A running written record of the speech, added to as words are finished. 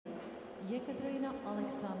Ekaterina,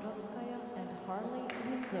 ALEXANDROVSKAYA, and Harley,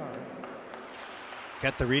 WINDSOR.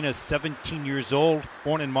 Ekaterina is 17 years old,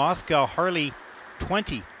 born in Moscow. Harley,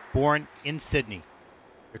 20, born in Sydney.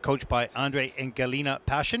 They're coached by Andre and Galina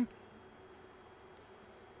Pashin.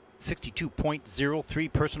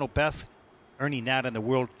 62.03 personal best, earning that in the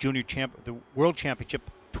World Championship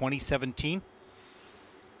 2017.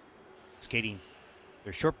 Skating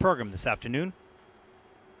their short program this afternoon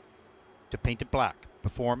to Paint It Black,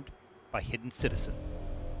 performed by Hidden Citizen.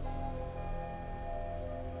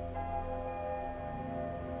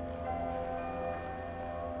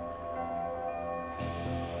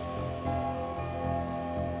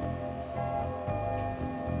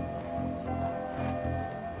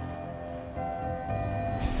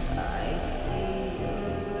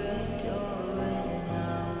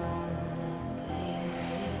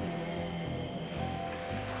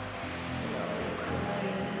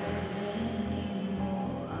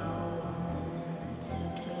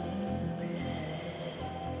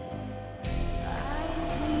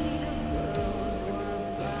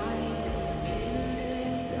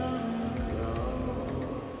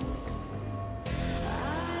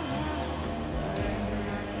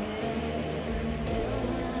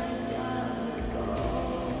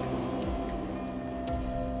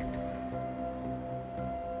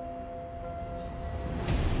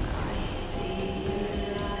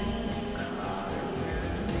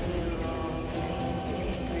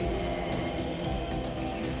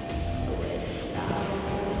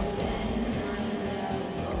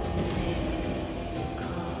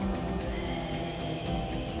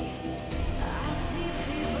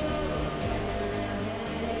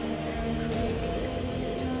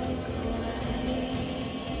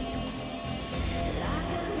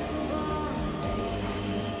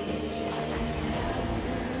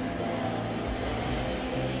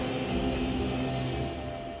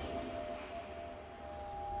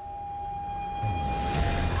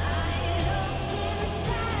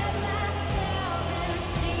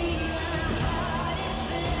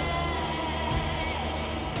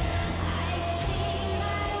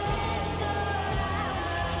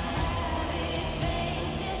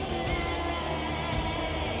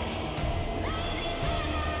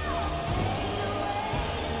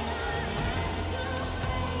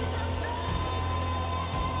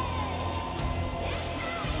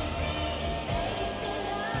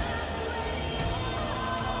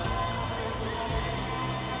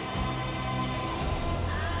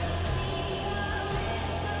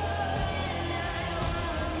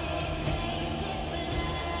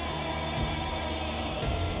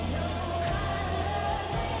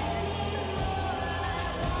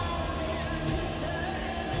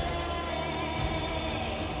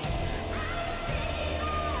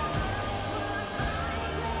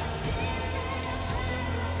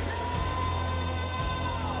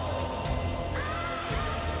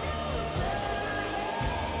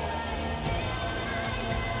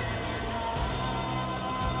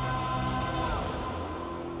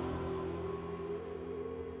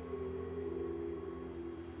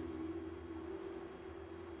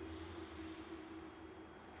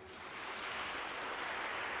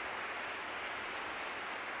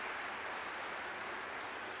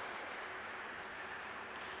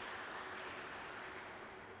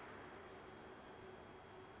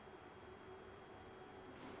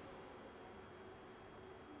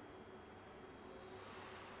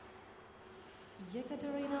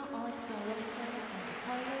 Ekaterina, ALEXANDROVSKAYA, and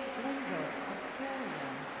Harley, WINDSOR, Australia.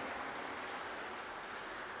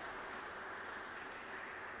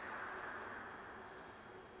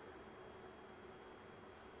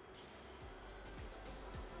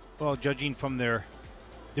 Well, judging from their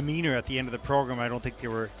demeanor at the end of the program, I don't think they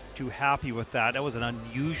were too happy with that. That was an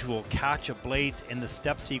unusual catch of blades in the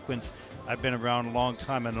step sequence. I've been around a long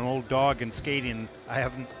time and an old dog in skating. I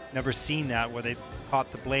never seen that where they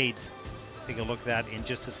caught the blades. Take a look at that in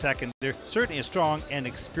just a second. They're certainly a strong and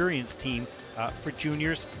experienced team for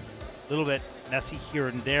juniors. A little bit messy here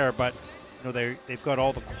and there, but you know they've got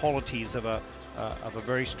all the qualities of a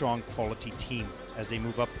very strong quality team as they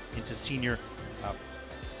move up into senior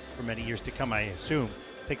for many years to come, I assume.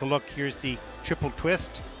 Take a look. Here's the triple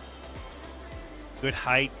twist. Good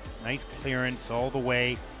height, nice clearance all the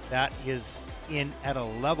way. That is in at a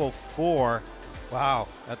level 4. Wow,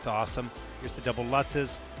 that's awesome. Here's the double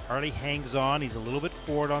Lutzes. Harley hangs on. He's a little bit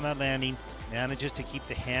forward on that landing. Manages to keep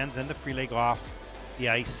the hands and the free leg off the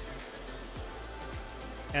ice.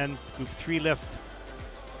 And group 3 lift.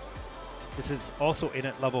 This is also in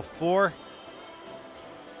at level 4.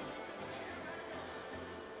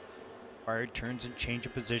 Hard turns and change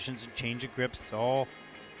of positions and change of grips. All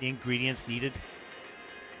the ingredients needed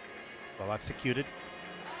Well executed.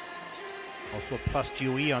 Also a plus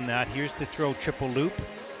GOE on that. Here's the throw triple loop.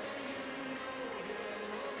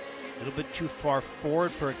 A little bit too far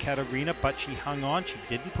forward for Ekaterina, but she hung on. She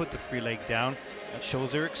didn't put the free leg down. That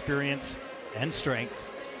shows her experience and strength.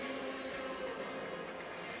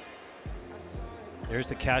 There's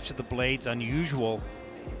the catch of the blades, unusual.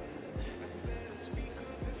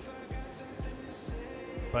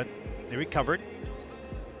 But they recovered.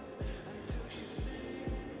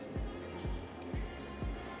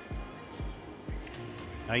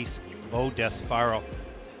 Nice low death spiral.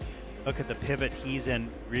 Look at the pivot he's in,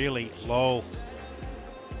 really low.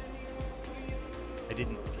 I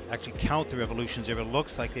didn't actually count the revolutions there, but it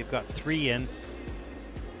looks like they've got 3 in.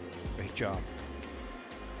 Great job.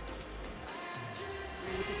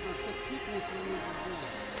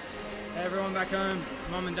 Hey everyone back home,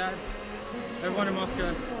 mom and dad, everyone in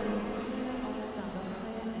Moscow.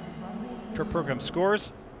 Short program scores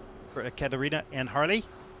for Ekaterina and Harley.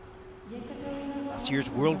 Last year's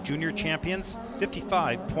World Junior Champions,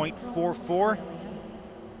 55.44.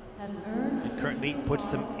 And currently puts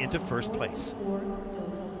them into first place.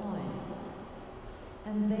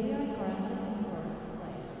 And they are currently